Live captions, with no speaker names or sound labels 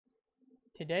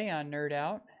Today on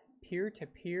NerdOut,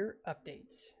 peer-to-peer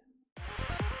updates.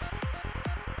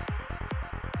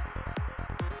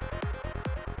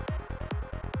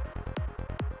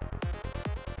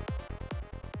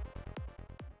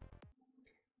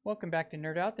 Welcome back to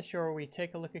NerdOut, the show where we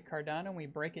take a look at Cardano and we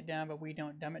break it down, but we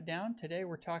don't dumb it down. Today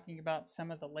we're talking about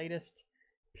some of the latest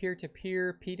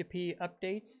peer-to-peer, P2P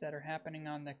updates that are happening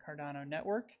on the Cardano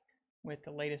network with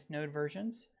the latest node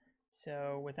versions.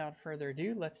 So without further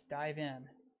ado, let's dive in.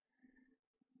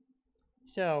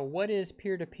 So what is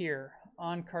peer-to-peer?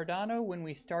 On Cardano, when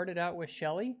we started out with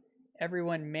Shelly,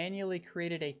 everyone manually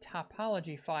created a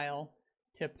topology file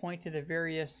to point to the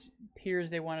various peers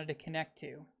they wanted to connect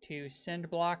to send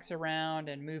blocks around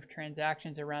and move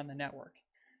transactions around the network.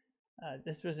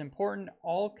 This was important.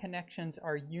 All connections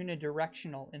are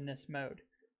unidirectional in this mode.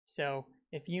 So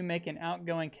if you make an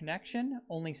outgoing connection,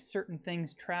 only certain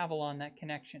things travel on that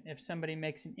connection. If somebody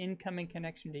makes an incoming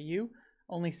connection to you,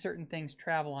 only certain things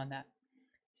travel on that.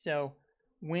 So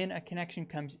when a connection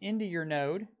comes into your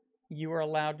node, you are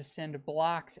allowed to send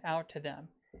blocks out to them.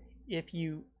 If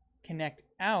you connect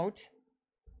out,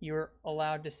 you're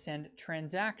allowed to send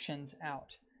transactions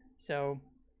out. So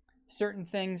certain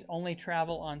things only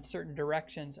travel on certain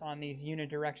directions on these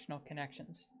unidirectional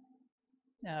connections.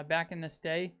 Back in this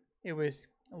day, it was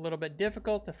a little bit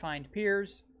difficult to find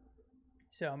peers.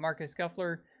 So Marcus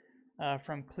Guffler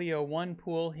from Clio 1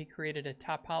 pool, he created a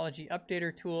topology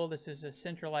updater tool. This is a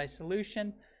centralized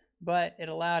solution, but it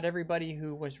allowed everybody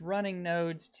who was running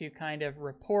nodes to kind of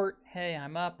report, hey,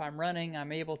 I'm up, I'm running,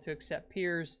 I'm able to accept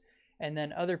peers, and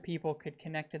then other people could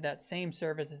connect to that same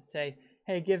service and say,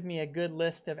 hey, give me a good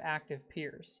list of active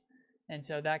peers. And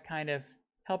so that kind of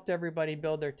helped everybody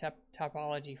build their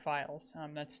topology files.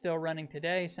 That's still running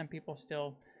today. Some people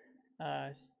still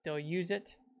use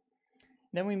it.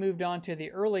 Then we moved on to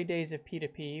the early days of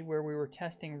P2P, where we were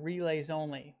testing relays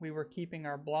only. We were keeping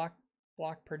our block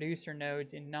producer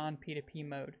nodes in non-P2P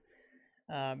mode.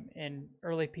 In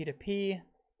early P2P,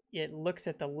 it looks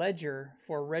at the ledger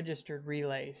for registered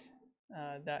relays.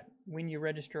 That when you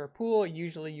register a pool,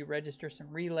 usually you register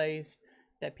some relays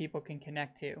that people can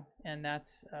connect to, and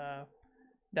that's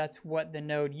what the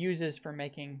node uses for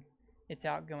making its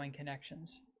outgoing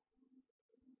connections.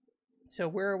 So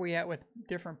where are we at with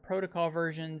different protocol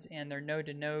versions and their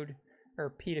node-to-node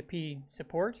or P2P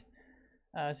support?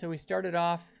 So we started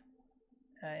off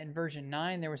in version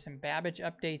 9. There were some Babbage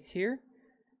updates here.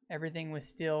 Everything was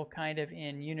still kind of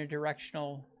in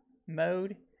unidirectional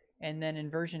mode. And then in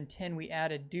version 10, we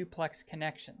added duplex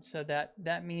connections. So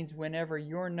that means whenever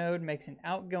your node makes an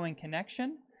outgoing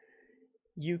connection,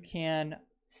 you can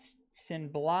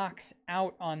send blocks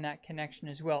out on that connection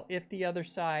as well, if the other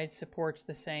side supports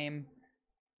the same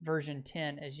version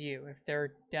 10 as you. If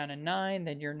they're down to 9,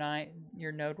 then your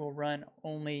node will run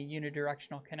only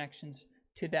unidirectional connections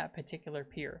to that particular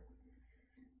peer.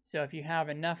 So if you have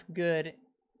enough good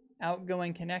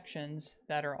outgoing connections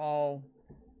that are all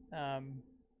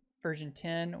version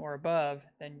 10 or above,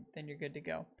 then you're good to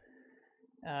go.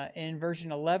 In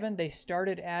version 11, they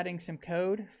started adding some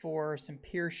code for some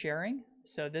peer sharing.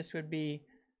 So this would be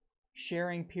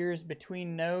sharing peers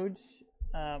between nodes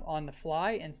on the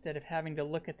fly instead of having to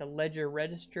look at the ledger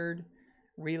registered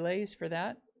relays for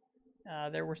that.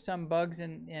 There were some bugs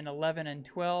in 11 and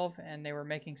 12, and they were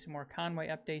making some more Conway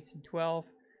updates in 12.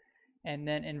 And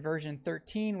then in version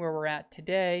 13, where we're at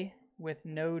today, with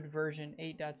node version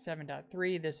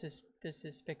 8.7.3, this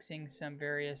is fixing some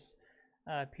various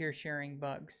peer sharing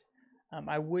bugs.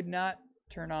 I would not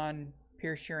turn on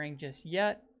peer sharing just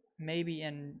yet. Maybe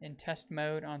in test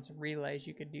mode on some relays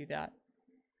you could do that.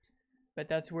 But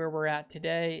that's where we're at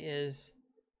today, is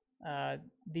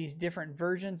these different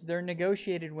versions. They're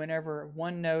negotiated whenever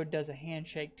one node does a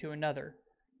handshake to another.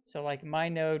 So like my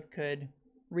node could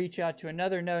reach out to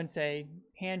another node and say,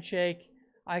 handshake,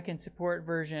 I can support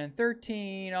version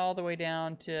 13 all the way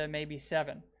down to maybe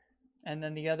 7. And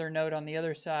then the other node on the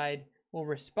other side will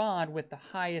respond with the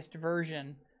highest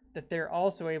version that they're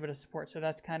also able to support. So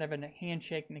that's kind of a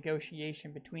handshake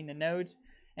negotiation between the nodes.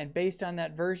 And based on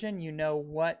that version, you know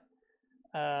what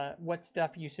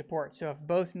stuff you support. So if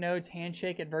both nodes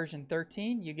handshake at version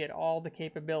 13, you get all the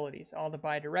capabilities, all the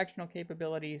bidirectional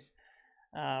capabilities,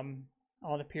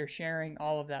 all the peer sharing,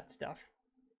 all of that stuff.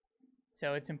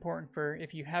 So it's important for,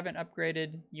 if you haven't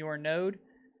upgraded your node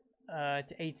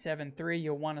to 8.7.3,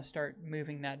 you'll want to start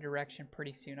moving that direction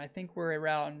pretty soon. I think we're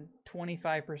around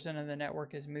 25% of the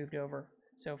network has moved over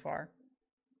so far.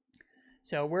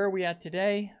 So where are we at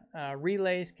today?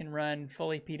 Relays can run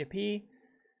fully P2P.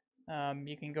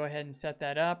 You can go ahead and set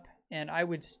that up. And I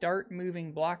would start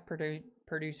moving block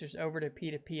producers over to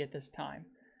P2P at this time.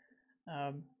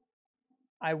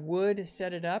 I would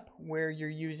set it up where you're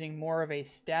using more of a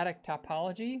static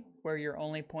topology, where you're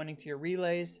only pointing to your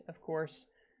relays, of course,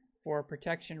 for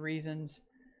protection reasons.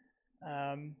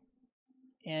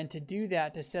 And to do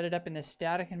that, to set it up in the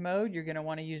static mode, you're going to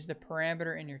want to use the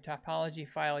parameter in your topology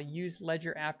file, use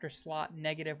ledger after slot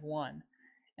 -1.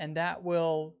 And that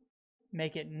will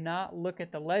make it not look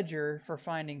at the ledger for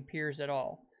finding peers at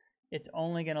all. It's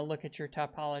only going to look at your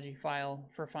topology file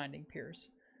for finding peers.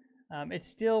 It's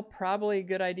still probably a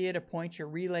good idea to point your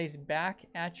relays back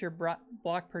at your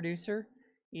block producer,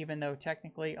 even though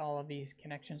technically all of these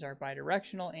connections are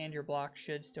bidirectional and your block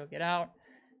should still get out.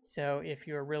 So if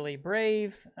you're really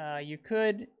brave, you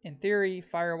could, in theory,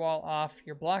 firewall off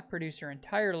your block producer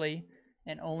entirely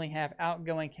and only have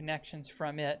outgoing connections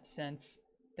from it, since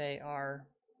they are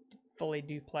fully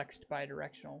duplexed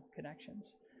bidirectional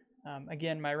connections.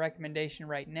 Again, my recommendation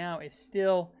right now is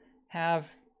still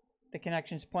have the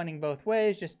connections pointing both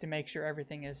ways, just to make sure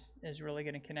everything is really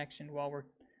good in connection while we're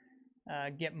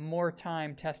get more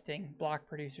time testing block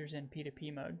producers in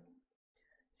P2P mode.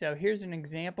 So here's an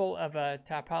example of a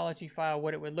topology file,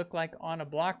 what it would look like on a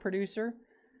block producer.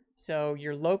 So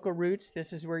your local routes,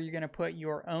 this is where you're going to put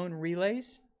your own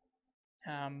relays.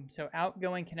 So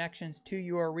outgoing connections to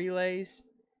your relays.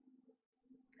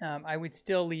 I would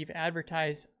still leave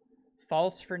advertise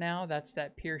false for now. That's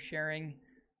that peer sharing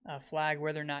flag,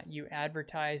 whether or not you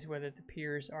advertise whether the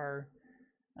peers are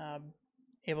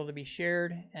able to be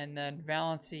shared. And then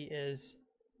valency is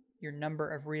your number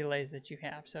of relays that you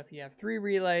have. So if you have 3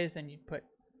 relays, then you'd put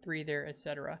 3 there,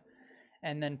 etc.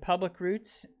 And then public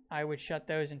routes, I would shut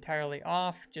those entirely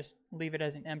off. Just leave it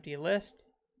as an empty list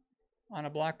on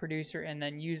a block producer, and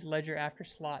then use ledger after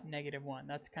slot -1.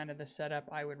 That's kind of the setup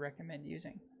I would recommend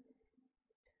using.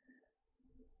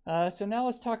 So now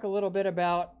let's talk a little bit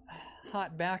about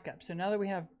hot backup. So now that we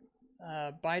have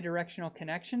bidirectional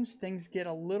connections, things get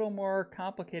a little more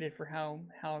complicated for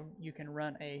how you can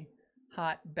run a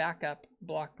hot backup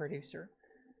block producer.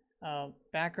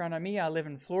 Background on me, I live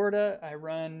in Florida. I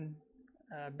run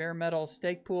bare metal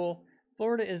stake pool.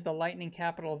 Florida is the lightning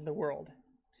capital of the world,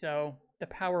 so the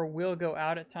power will go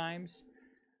out at times.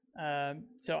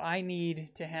 So I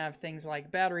need to have things like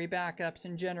battery backups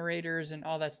and generators and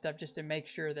all that stuff, just to make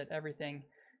sure that everything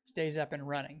stays up and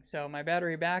running. So my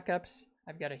battery backups,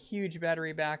 I've got a huge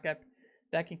battery backup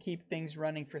that can keep things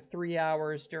running for 3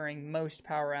 hours during most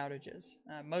power outages.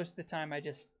 Most of the time I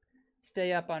just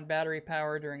stay up on battery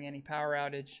power during any power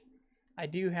outage. I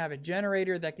do have a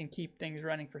generator that can keep things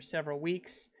running for several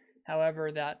weeks.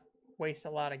 However, that wastes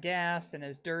a lot of gas and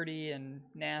is dirty and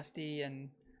nasty and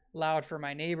loud for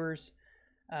my neighbors.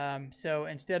 So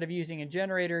instead of using a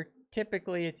generator,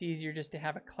 typically it's easier just to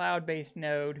have a cloud-based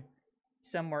node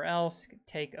somewhere else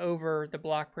take over the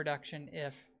block production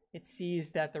if it sees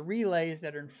that the relays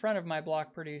that are in front of my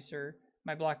block producer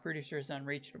is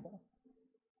unreachable.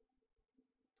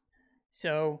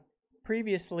 So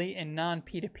previously in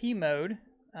non-P2P mode,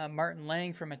 Martin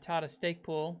Lang from Atata Stake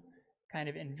Pool kind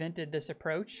of invented this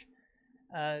approach.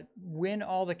 When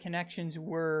all the connections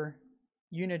were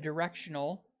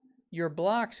unidirectional, your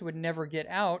blocks would never get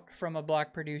out from a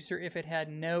block producer if it had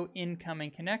no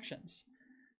incoming connections.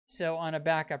 So on a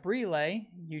backup relay,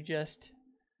 you just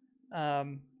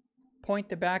point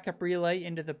the backup relay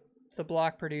into the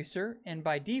block producer, and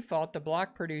by default, the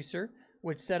block producer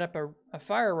would set up a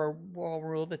firewall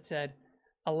rule that said,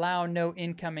 allow no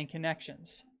incoming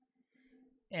connections.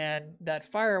 And that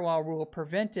firewall rule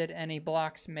prevented any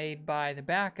blocks made by the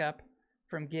backup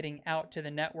from getting out to the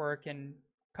network and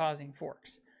causing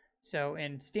forks. So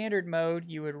in standard mode,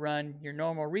 you would run your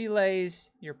normal relays,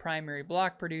 your primary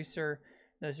block producer.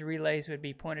 Those relays would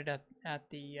be pointed at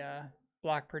the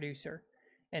block producer.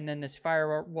 And then this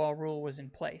firewall rule was in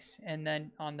place. And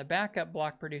then on the backup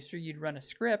block producer, you'd run a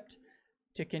script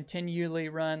to continually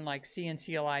run like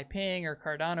CNCLI ping or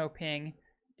Cardano ping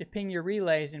to ping your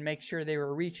relays and make sure they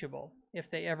were reachable. If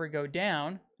they ever go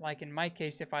down, like in my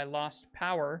case, if I lost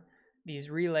power, these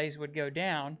relays would go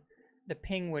down, the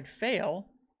ping would fail,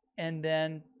 and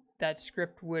then that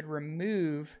script would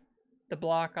remove the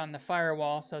block on the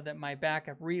firewall so that my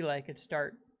backup relay could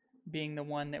start being the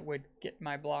one that would get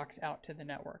my blocks out to the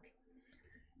network.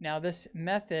 Now this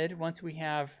method, once we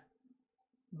have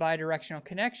bidirectional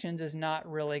connections, is not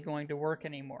really going to work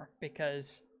anymore,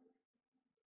 because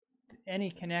any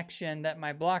connection that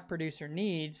my block producer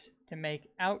needs to make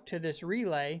out to this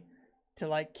relay to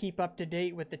like keep up to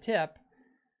date with the tip,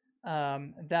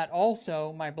 that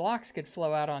also my blocks could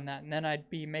flow out on that, and then I'd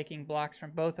be making blocks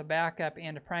from both a backup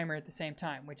and a primary at the same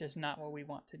time, which is not what we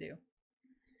want to do.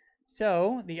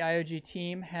 So the IOG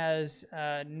team has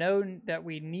known that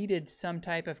we needed some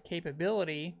type of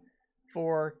capability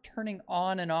for turning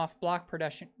on and off block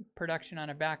production on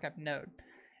a backup node.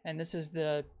 And this is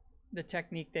the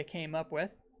technique they came up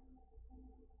with.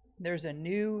 There's a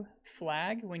new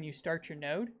flag when you start your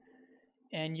node,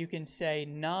 and you can say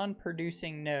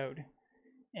non-producing node.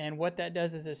 And what that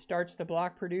does is it starts the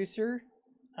block producer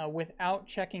without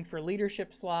checking for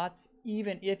leadership slots,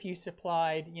 even if you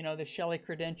supplied, you know, the Shelley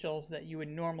credentials that you would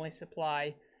normally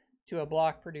supply to a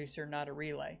block producer, not a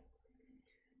relay.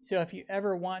 So if you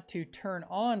ever want to turn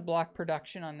on block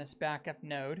production on this backup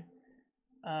node,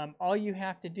 all you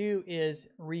have to do is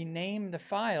rename the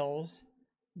files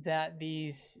that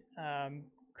these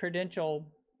credential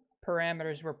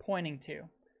parameters were pointing to.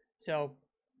 So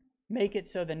make it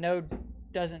so the node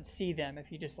doesn't see them.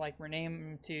 If you just like rename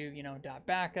them to, you know,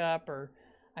 .backup, or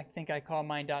I think I call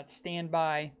mine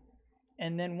 .standby.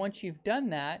 And then once you've done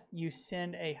that, you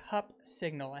send a HUP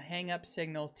signal, a hang up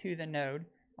signal to the node.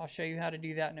 I'll show you how to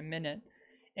do that in a minute.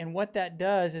 And what that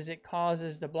does is it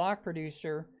causes the block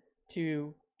producer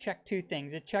to check two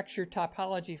things. It checks your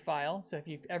topology file. So if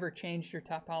you've ever changed your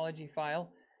topology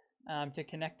file to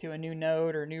connect to a new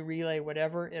node or new relay,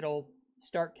 whatever, it'll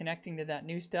start connecting to that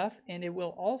new stuff. And it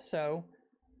will also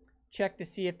check to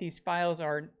see if these files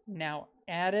are now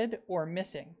added or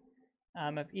missing.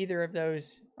 If either of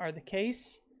those are the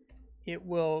case, it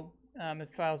will, if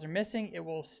files are missing, it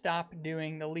will stop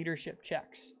doing the leadership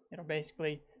checks. It'll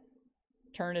basically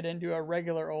turn it into a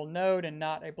regular old node and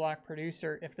not a block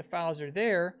producer. If the files are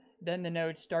there, then the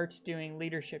node starts doing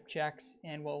leadership checks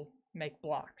and will make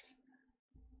blocks.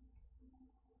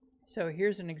 So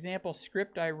here's an example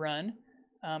script I run.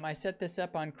 I set this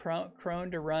up on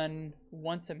cron to run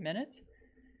once a minute.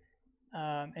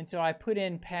 And so I put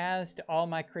in paths to all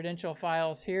my credential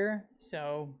files here.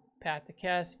 So path to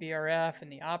KES, VRF,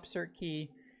 and the opcert key.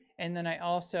 And then I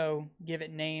also give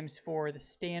it names for the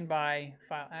standby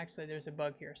file. Actually, there's a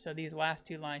bug here. So these last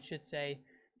two lines should say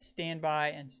standby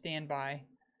and standby.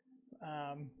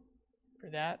 For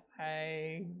that,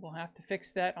 I will have to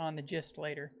fix that on the gist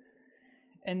later.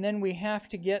 And then we have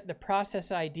to get the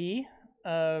process ID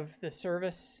of the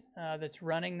service that's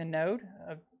running the node,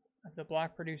 of the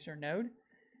block producer node.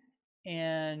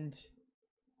 And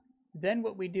then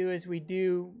what we do is we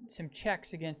do some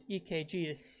checks against EKG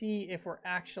to see if we're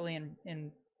actually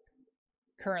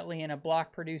currently in a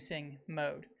block producing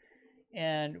mode.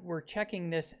 And we're checking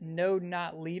this node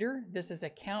not leader. This is a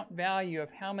count value of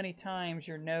how many times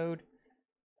your node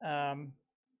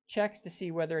checks to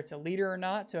see whether it's a leader or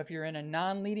not. So if you're in a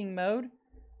non-leading mode,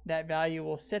 that value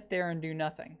will sit there and do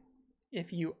nothing.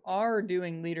 If you are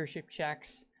doing leadership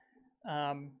checks,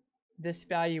 this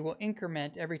value will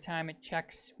increment every time it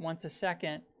checks once a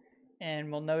second,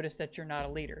 and we'll notice that you're not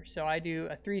a leader. So I do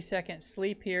a 3-second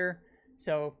sleep here.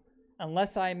 So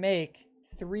unless I make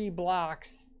 3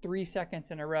 blocks 3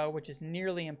 seconds in a row, which is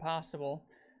nearly impossible,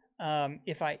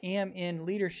 if I am in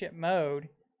leadership mode,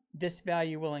 this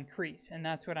value will increase. And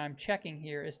that's what I'm checking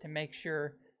here, is to make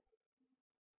sure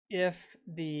if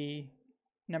the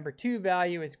number 2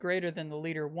 value is greater than the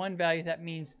leader 1 value, that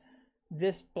means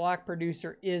this block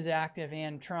producer is active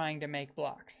and trying to make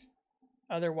blocks.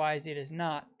 Otherwise, it is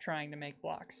not trying to make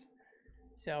blocks.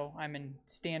 So I'm in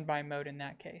standby mode in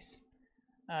that case.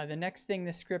 The next thing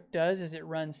this script does is it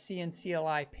runs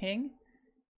CNCLI ping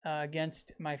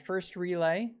against my first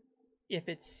relay. If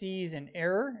it sees an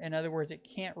error, in other words, it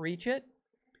can't reach it,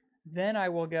 then I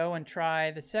will go and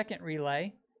try the second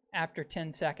relay after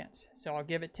 10 seconds. So I'll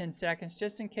give it 10 seconds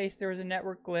just in case there was a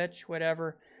network glitch,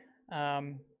 whatever.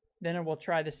 Then it will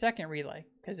try the second relay,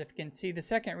 because if it can see the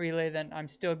second relay, then I'm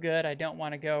still good. I don't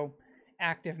want to go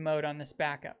active mode on this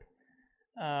backup.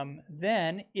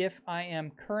 Then if I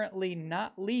am currently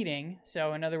not leading,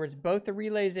 so in other words, both the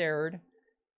relays errored,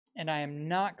 and I am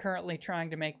not currently trying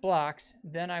to make blocks,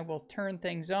 then I will turn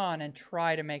things on and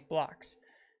try to make blocks.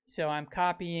 So I'm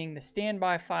copying the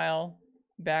standby file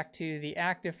back to the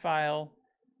active file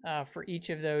for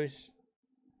each of those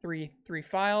three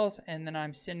files, and then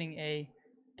I'm sending a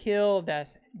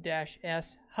kill-s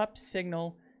HUP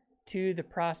signal to the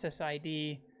process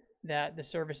ID that the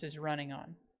service is running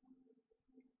on.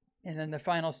 And then the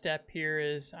final step here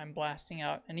is I'm blasting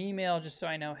out an email just so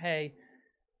I know, hey,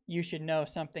 you should know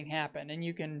something happened. And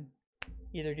you can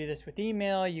either do this with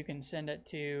email, you can send it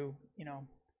to, you know,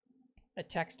 a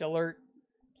text alert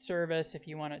service if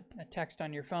you want a text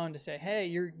on your phone to say, hey,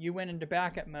 you went into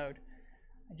backup mode,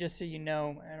 just so you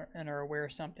know and are aware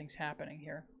something's happening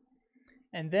here.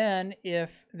 And then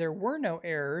if there were no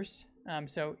errors,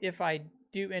 so if I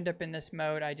do end up in this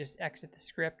mode, I just exit the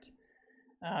script.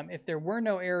 If there were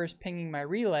no errors pinging my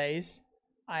relays,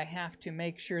 I have to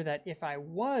make sure that if I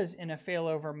was in a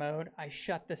failover mode, I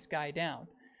shut this guy down.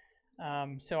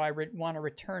 So I want to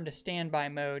return to standby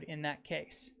mode in that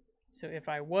case. So if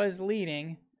I was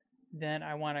leading, then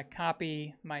I want to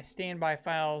copy my standby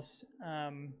files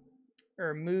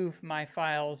or move my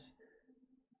files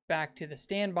back to the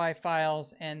standby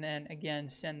files, and then again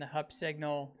send the hub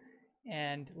signal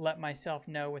and let myself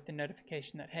know with the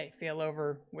notification that, hey,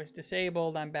 failover was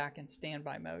disabled, I'm back in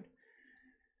standby mode.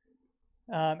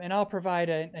 And I'll provide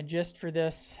a gist for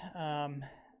this.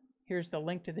 Here's the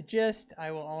link to the gist.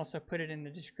 I will also put it in the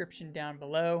description down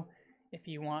below if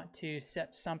you want to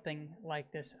set something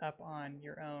like this up on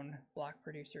your own block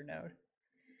producer node.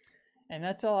 And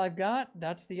that's all I've got.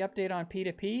 That's the update on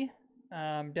P2P.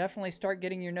 Definitely start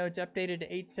getting your nodes updated to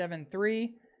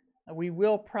 8.7.3. We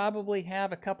will probably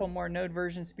have a couple more node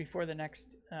versions before the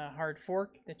next hard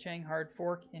fork, the Chang hard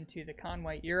fork into the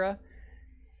Conway era.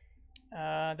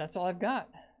 That's all I've got.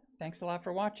 Thanks a lot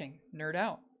for watching. Nerd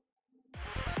out.